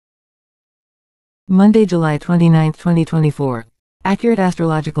Monday, July 29, 2024. Accurate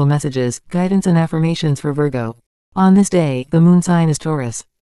astrological messages, guidance and affirmations for Virgo. On this day, the moon sign is Taurus.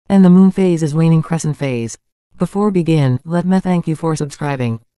 And the moon phase is waning crescent phase. Before begin, let me thank you for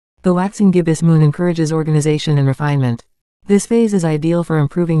subscribing. The waxing gibbous moon encourages organization and refinement. This phase is ideal for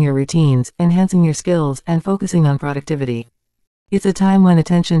improving your routines, enhancing your skills, and focusing on productivity. It's a time when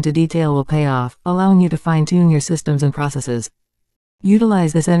attention to detail will pay off, allowing you to fine-tune your systems and processes.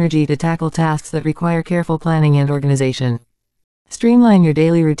 Utilize this energy to tackle tasks that require careful planning and organization. Streamline your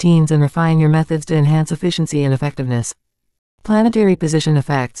daily routines and refine your methods to enhance efficiency and effectiveness. Planetary position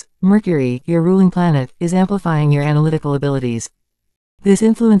effects. Mercury, your ruling planet, is amplifying your analytical abilities. This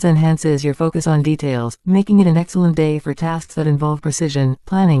influence enhances your focus on details, making it an excellent day for tasks that involve precision,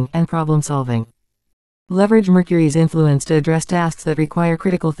 planning, and problem solving. Leverage Mercury's influence to address tasks that require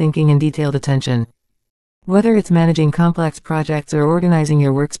critical thinking and detailed attention. Whether it's managing complex projects or organizing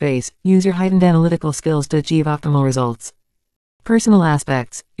your workspace, use your heightened analytical skills to achieve optimal results. Personal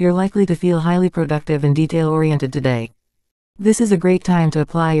aspects. You're likely to feel highly productive and detail-oriented today. This is a great time to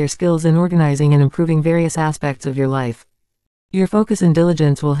apply your skills in organizing and improving various aspects of your life. Your focus and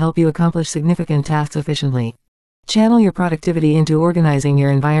diligence will help you accomplish significant tasks efficiently. Channel your productivity into organizing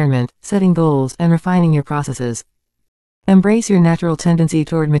your environment, setting goals, and refining your processes. Embrace your natural tendency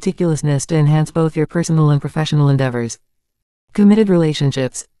toward meticulousness to enhance both your personal and professional endeavors. Committed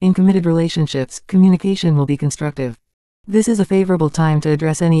relationships. In committed relationships, communication will be constructive. This is a favorable time to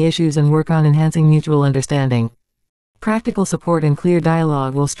address any issues and work on enhancing mutual understanding. Practical support and clear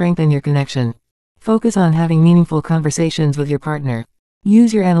dialogue will strengthen your connection. Focus on having meaningful conversations with your partner.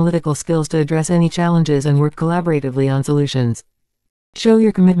 Use your analytical skills to address any challenges and work collaboratively on solutions. Show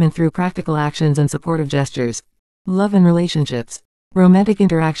your commitment through practical actions and supportive gestures. Love and relationships. Romantic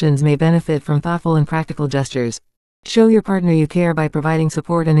interactions may benefit from thoughtful and practical gestures. Show your partner you care by providing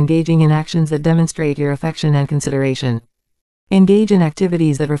support and engaging in actions that demonstrate your affection and consideration. Engage in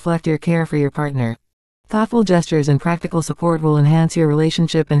activities that reflect your care for your partner. Thoughtful gestures and practical support will enhance your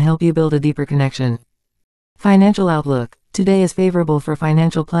relationship and help you build a deeper connection. Financial outlook. Today is favorable for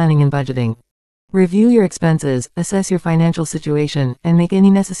financial planning and budgeting. Review your expenses, assess your financial situation, and make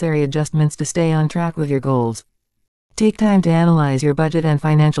any necessary adjustments to stay on track with your goals. Take time to analyze your budget and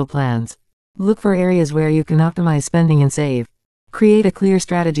financial plans. Look for areas where you can optimize spending and save. Create a clear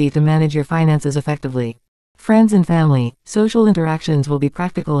strategy to manage your finances effectively. Friends and family. Social interactions will be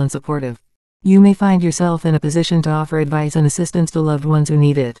practical and supportive. You may find yourself in a position to offer advice and assistance to loved ones who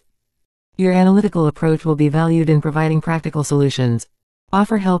need it. Your analytical approach will be valued in providing practical solutions.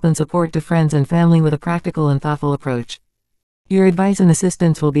 Offer help and support to friends and family with a practical and thoughtful approach. Your advice and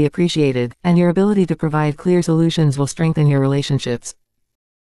assistance will be appreciated, and your ability to provide clear solutions will strengthen your relationships.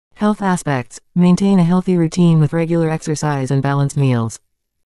 Health aspects. Maintain a healthy routine with regular exercise and balanced meals.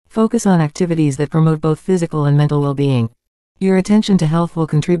 Focus on activities that promote both physical and mental well-being. Your attention to health will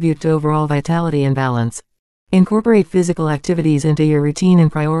contribute to overall vitality and balance. Incorporate physical activities into your routine and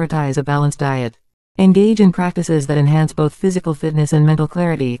prioritize a balanced diet. Engage in practices that enhance both physical fitness and mental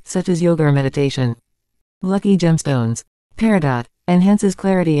clarity, such as yoga or meditation. Lucky gemstones. Peridot. Enhances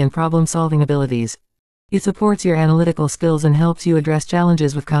clarity and problem-solving abilities. It supports your analytical skills and helps you address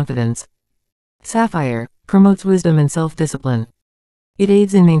challenges with confidence. Sapphire. Promotes wisdom and self-discipline. It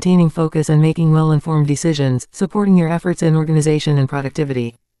aids in maintaining focus and making well-informed decisions, supporting your efforts in organization and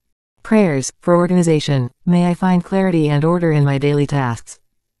productivity. Prayers. For organization. May I find clarity and order in my daily tasks.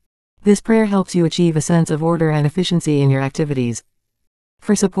 This prayer helps you achieve a sense of order and efficiency in your activities.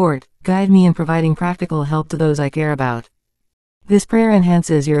 For support. Guide me in providing practical help to those I care about. This prayer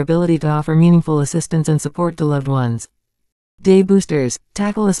enhances your ability to offer meaningful assistance and support to loved ones. Day boosters.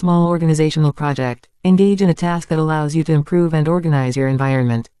 Tackle a small organizational project. Engage in a task that allows you to improve and organize your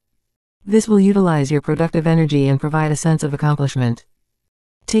environment. This will utilize your productive energy and provide a sense of accomplishment.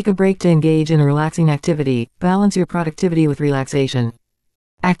 Take a break to engage in a relaxing activity. Balance your productivity with relaxation.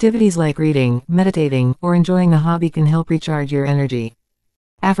 Activities like reading, meditating, or enjoying a hobby can help recharge your energy.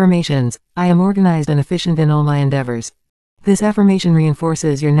 Affirmations. I am organized and efficient in all my endeavors. This affirmation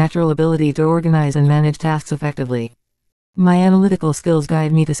reinforces your natural ability to organize and manage tasks effectively. My analytical skills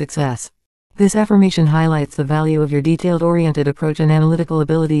guide me to success. This affirmation highlights the value of your detailed-oriented approach and analytical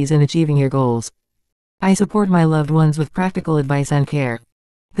abilities in achieving your goals. I support my loved ones with practical advice and care.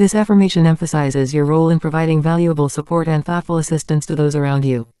 This affirmation emphasizes your role in providing valuable support and thoughtful assistance to those around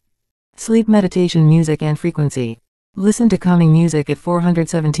you. Sleep meditation music and frequency. Listen to calming music at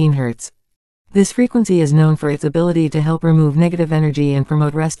 417 Hz. This frequency is known for its ability to help remove negative energy and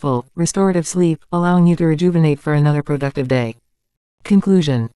promote restful, restorative sleep, allowing you to rejuvenate for another productive day.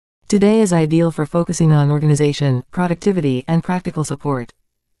 Conclusion. Today is ideal for focusing on organization, productivity, and practical support.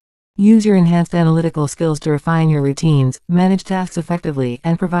 Use your enhanced analytical skills to refine your routines, manage tasks effectively,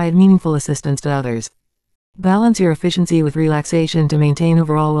 and provide meaningful assistance to others. Balance your efficiency with relaxation to maintain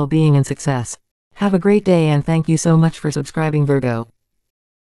overall well-being and success. Have a great day and thank you so much for subscribing, Virgo.